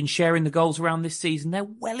certainly been sharing the goals around this season. They're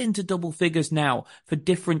well into double figures now for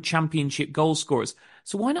different championship goal scorers.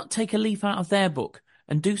 So why not take a leaf out of their book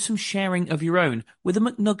and do some sharing of your own with a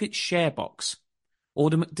McNuggets share box?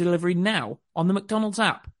 Order McDelivery now on the McDonald's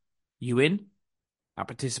app. You in? At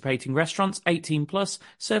participating restaurants, 18 plus,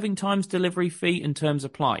 serving times, delivery fee and terms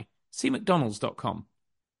apply. See mcdonalds.com.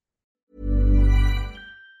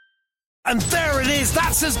 And there it is,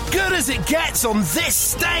 that's as good as it gets on this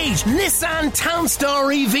stage. Nissan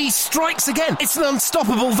Townstar EV strikes again. It's an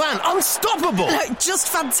unstoppable van, unstoppable. Just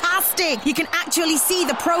fantastic. You can actually see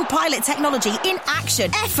the Pro Pilot technology in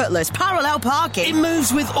action. Effortless parallel parking. It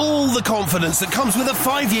moves with all the confidence that comes with a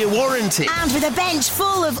 5-year warranty. And with a bench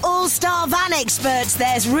full of all-star van experts,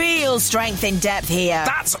 there's real strength in depth here.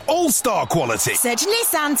 That's all-star quality. Search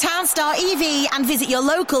Nissan Townstar EV and visit your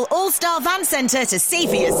local all-star van centre to see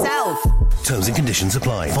for yourself. Terms and conditions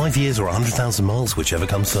apply. 5 years or 100,000 miles, whichever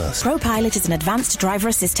comes first. Pro Pilot is an advanced driver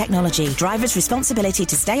assist technology. Driver's responsibility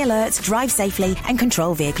to stay alert, drive safely, and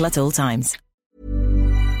control vehicle at all times.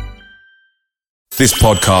 This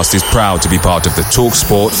podcast is proud to be part of the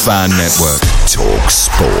TalkSport Fan Network.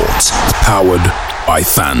 TalkSport. Powered by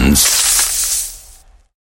fans.